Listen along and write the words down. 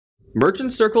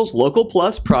Merchant Circle's Local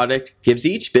Plus product gives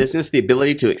each business the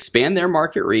ability to expand their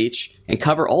market reach and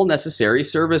cover all necessary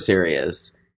service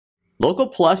areas. Local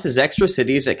Plus is extra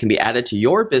cities that can be added to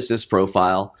your business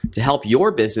profile to help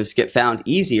your business get found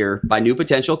easier by new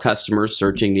potential customers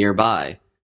searching nearby.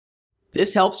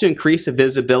 This helps to increase the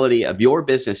visibility of your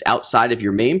business outside of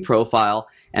your main profile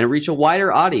and reach a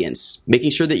wider audience,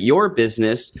 making sure that your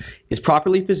business is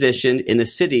properly positioned in the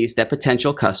cities that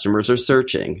potential customers are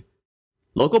searching.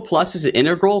 Local Plus is an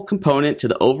integral component to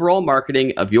the overall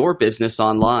marketing of your business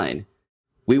online.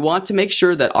 We want to make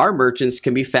sure that our merchants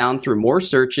can be found through more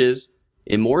searches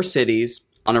in more cities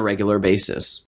on a regular basis.